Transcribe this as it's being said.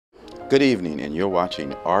Good evening, and you're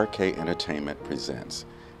watching RK Entertainment Presents.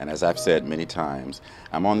 And as I've said many times,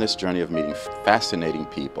 I'm on this journey of meeting fascinating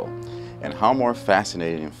people. And how more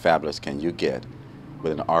fascinating and fabulous can you get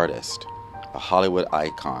with an artist, a Hollywood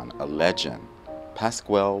icon, a legend,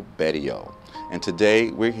 Pasqual Bettio. And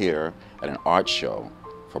today we're here at an art show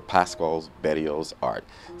for Pasqual's Bettio's art.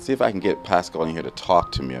 See if I can get Pasqual in here to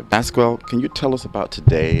talk to me. Pasqual, can you tell us about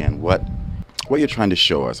today and what you're trying to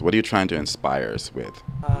show us? What are you trying to inspire us with?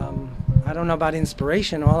 I don't know about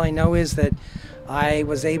inspiration. All I know is that I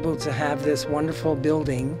was able to have this wonderful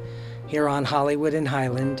building here on Hollywood and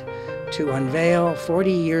Highland to unveil 40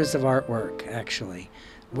 years of artwork, actually,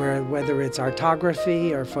 whether it's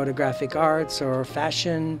artography or photographic arts or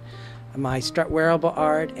fashion, my wearable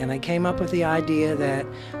art, and I came up with the idea that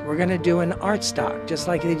we're going to do an art stock, just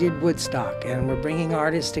like they did Woodstock, and we're bringing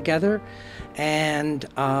artists together and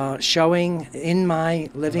showing in my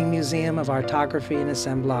living museum of artography and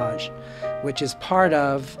assemblage, which is part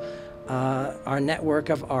of our network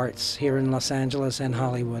of arts here in Los Angeles and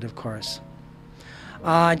Hollywood, of course.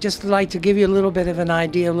 I'd just like to give you a little bit of an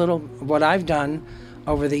idea, what I've done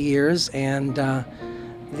over the years, and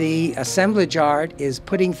the assemblage art is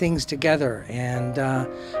putting things together, and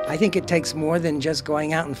I think it takes more than just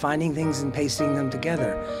going out and finding things and pasting them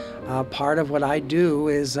together. Part of what I do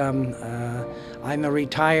is I'm a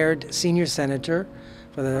retired senior senator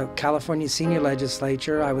for the California Senior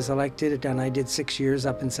Legislature. I was elected and I did 6 years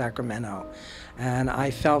up in Sacramento. And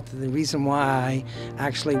I felt the reason why I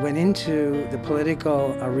actually went into the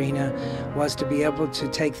political arena was to be able to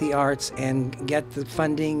take the arts and get the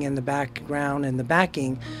funding and the background and the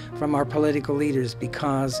backing from our political leaders,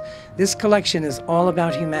 because this collection is all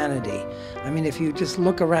about humanity. I mean, if you just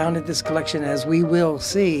look around at this collection, as we will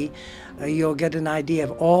see, you'll get an idea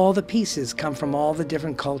of all the pieces come from all the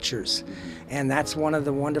different cultures. And that's one of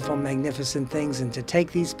the wonderful, magnificent things. And to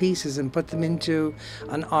take these pieces and put them into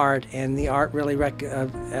an art, and the art really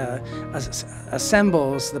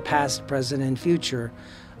assembles the past, present, and future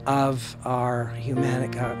of our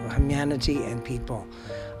humanity and people.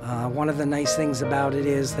 One of the nice things about it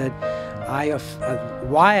is that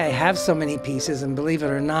why I have so many pieces, and believe it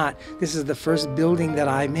or not, this is the first building that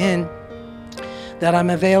I'm in that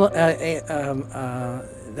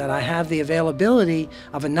that I have the availability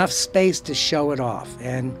of enough space to show it off.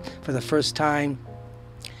 And for the first time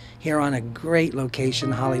here on a great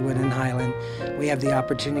location, Hollywood and Highland, we have the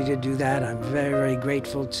opportunity to do that. I'm very, very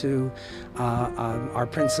grateful to our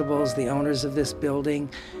principals, the owners of this building,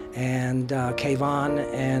 and Kayvon,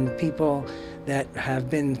 and people that have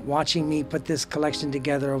been watching me put this collection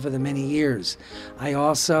together over the many years. I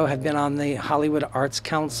also have been on the Hollywood Arts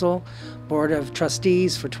Council Board of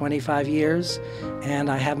Trustees for 25 years,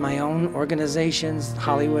 and I have my own organizations,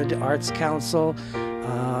 Hollywood Arts Council.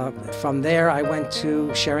 From there, I went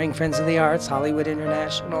to Sharing Friends of the Arts, Hollywood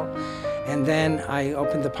International, and then I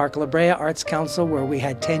opened the Park La Brea Arts Council, where we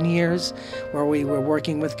had 10 years, where we were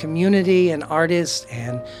working with community and artists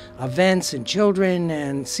and events and children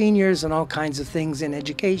and seniors and all kinds of things in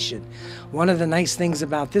education. One of the nice things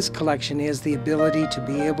about this collection is the ability to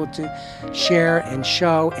be able to share and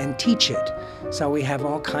show and teach it. So we have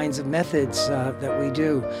all kinds of methods that we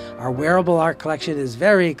do. Our wearable art collection is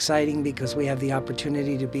very exciting because we have the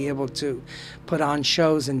opportunity to be able to put on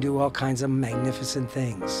shows and do all kinds of magnificent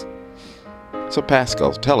things. So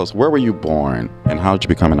Pasqual, tell us, where were you born and how did you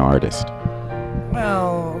become an artist?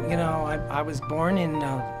 Well, you know, I was born in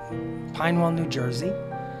Pinewell, New Jersey,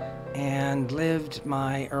 and lived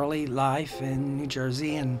my early life in New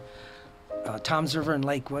Jersey and Toms River and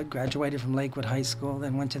Lakewood. Graduated from Lakewood High School,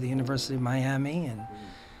 then went to the University of Miami, and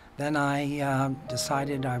then I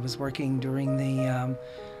decided I was working during the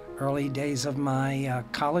early days of my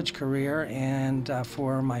college career and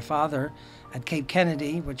for my father at Cape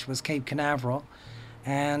Kennedy, which was Cape Canaveral.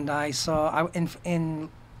 And I saw, in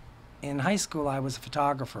high school I was a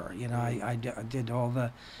photographer. You know, I did all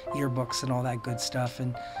the yearbooks and all that good stuff.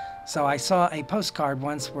 And so I saw a postcard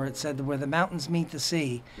once where it said, "Where the mountains meet the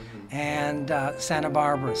sea," and Santa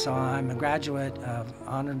Barbara. So I'm a graduate,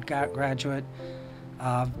 honored graduate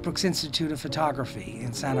of Brooks Institute of Photography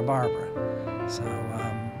in Santa Barbara. So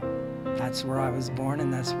that's where I was born,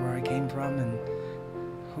 and that's where I came from, and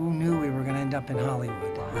who knew we were going to end up in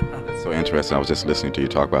Hollywood? That's so interesting. I was just listening to you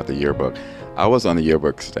talk about the yearbook. I was on the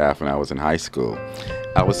yearbook staff when I was in high school.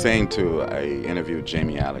 I was saying I interviewed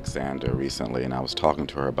Jamie Alexander recently, and I was talking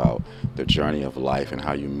to her about the journey of life and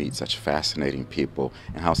how you meet such fascinating people,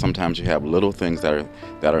 and how sometimes you have little things that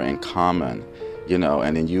are in common, you know,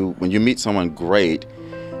 and then when you meet someone great,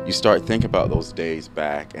 you start thinking about those days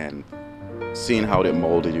back and seeing how it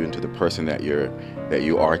molded you into the person that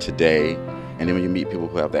you are today. And then when you meet people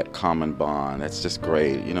who have that common bond, that's just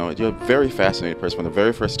great. You know, you're a very fascinating person. From the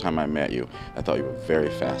very first time I met you, I thought you were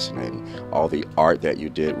very fascinating. All the art that you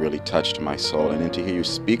did really touched my soul, and then to hear you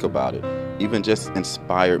speak about it even just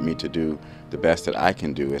inspired me to do the best that I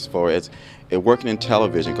can do as far as working in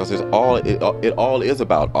television, because it all is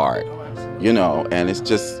about art, you know, and it's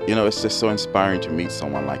just, you know, it's just so inspiring to meet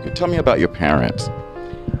someone like you. Tell me about your parents.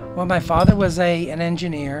 Well, my father was an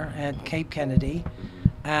engineer at Cape Kennedy,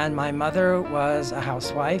 and my mother was a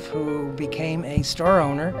housewife who became a store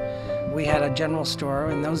owner. We had a general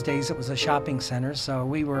store. In those days it was a shopping center, so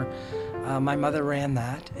we were, my mother ran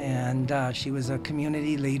that, and she was a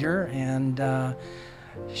community leader, and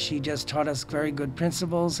she just taught us very good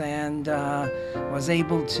principles, and was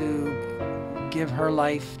able to give her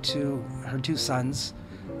life to her two sons.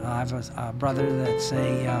 I have a brother that's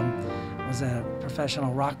was a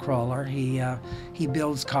professional rock crawler. He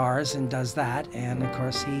builds cars and does that, and of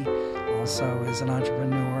course he also is an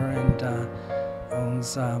entrepreneur and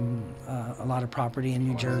owns a lot of property in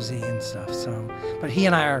New Jersey and stuff. So, but he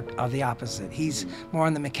and I are the opposite. He's more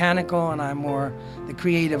on the mechanical, and I'm more the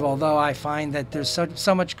creative. Although I find that there's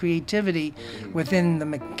so much creativity within the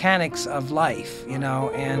mechanics of life, you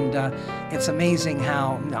know, and it's amazing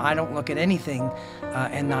how I don't look at anything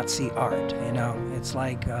and not see art. You know, it's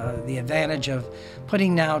like the advantage of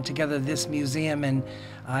putting now together this museum, and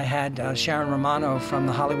I had Sharon Romano from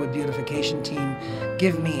the Hollywood Beautification team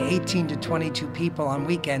give me 18 to 22 people on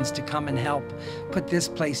weekends to come and help put this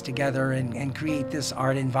place together and create this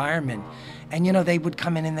art environment. And you know, they would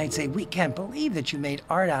come in and they'd say, "We can't believe that you made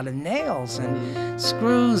art out of nails and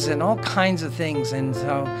screws and all kinds of things." And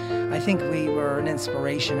so I think we were an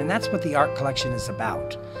inspiration, and that's what the art collection is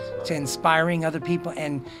about. To inspiring other people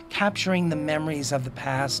and capturing the memories of the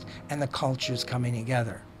past and the cultures coming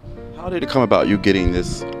together. How did it come about you getting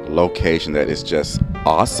this location that is just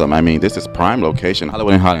awesome? I mean, this is prime location,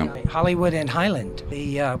 Hollywood and Highland. Hollywood and Highland,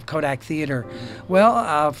 the Kodak Theater.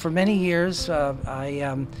 Well, for many years,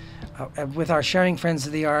 with our Sharing Friends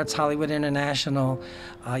of the Arts, Hollywood International,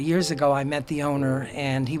 years ago I met the owner,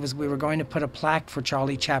 and we were going to put a plaque for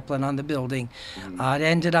Charlie Chaplin on the building. It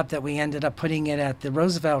ended up that we ended up putting it at the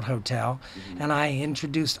Roosevelt Hotel, and I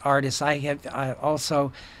introduced artists. I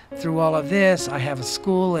also, through all of this, I have a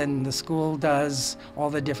school, and the school does all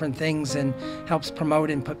the different things and helps promote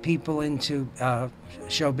and put people into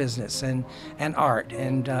show business and art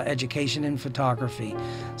and education and photography.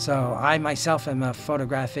 So I myself am a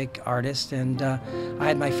photographic artist, and I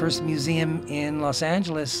had my first museum in Los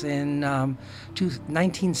Angeles in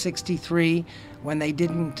 1963, when they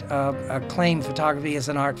didn't claim photography as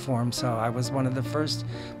an art form. So I was one of the first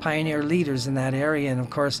pioneer leaders in that area. And of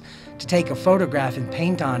course, to take a photograph and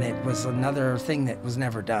paint on it was another thing that was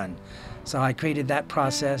never done. So I created that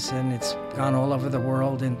process, and it's gone all over the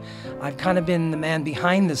world. And I've kind of been the man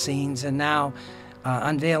behind the scenes, and now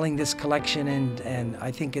unveiling this collection, and I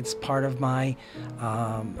think it's part of my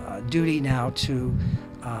duty now to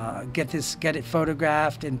get it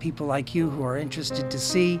photographed, and people like you who are interested to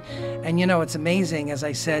see. And you know, it's amazing, as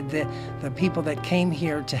I said, the people that came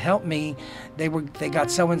here to help me, they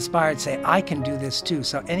got so inspired, say, I can do this too.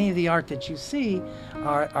 So any of the art that you see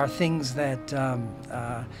are things that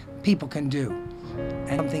people can do,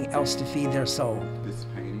 and something else to feed their soul. This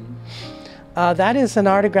painting? That is an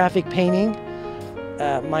autographic painting.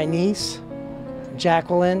 My niece,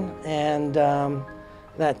 Jacqueline, and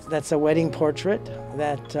that's a wedding portrait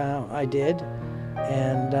that I did,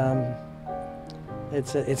 and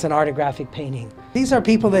it's an autographic painting. These are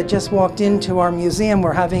people that just walked into our museum.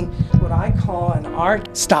 We're having what I call an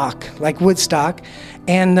art stock, like Woodstock,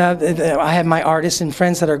 and I have my artists and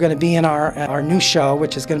friends that are going to be in our new show,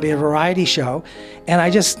 which is going to be a variety show. And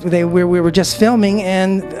we were just filming,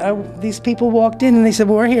 and these people walked in and they said,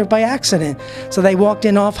 "Well, we're here by accident." So they walked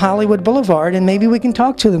in off Hollywood Boulevard, and maybe we can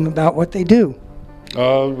talk to them about what they do.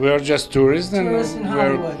 We're just tourists, and Tourists in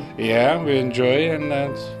Hollywood. Yeah, we enjoy, and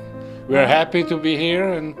we're happy to be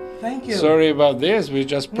here. And thank you. Sorry about this. We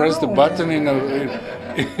just pressed the button in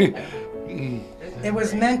It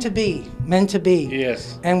was meant to be, meant to be.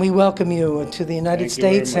 Yes. And we welcome you to the United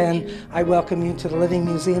States, very and I welcome you to the Living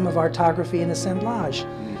Museum of Artography and Assemblage.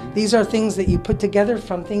 These are things that you put together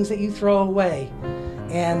from things that you throw away,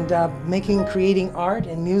 and creating art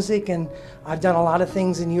and music. And I've done a lot of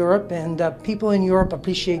things in Europe, and people in Europe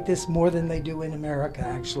appreciate this more than they do in America,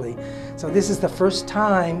 actually. So this is the first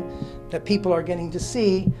time that people are getting to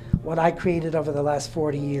see what I created over the last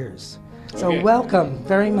 40 years. So welcome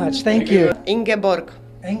very much. Thank you. Ingeborg.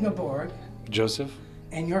 Ingeborg. Joseph.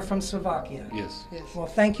 And you're from Slovakia? Yes. Well,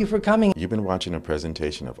 thank you for coming. You've been watching a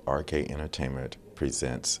presentation of RK Entertainment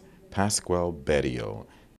presents Pasqual Bettio.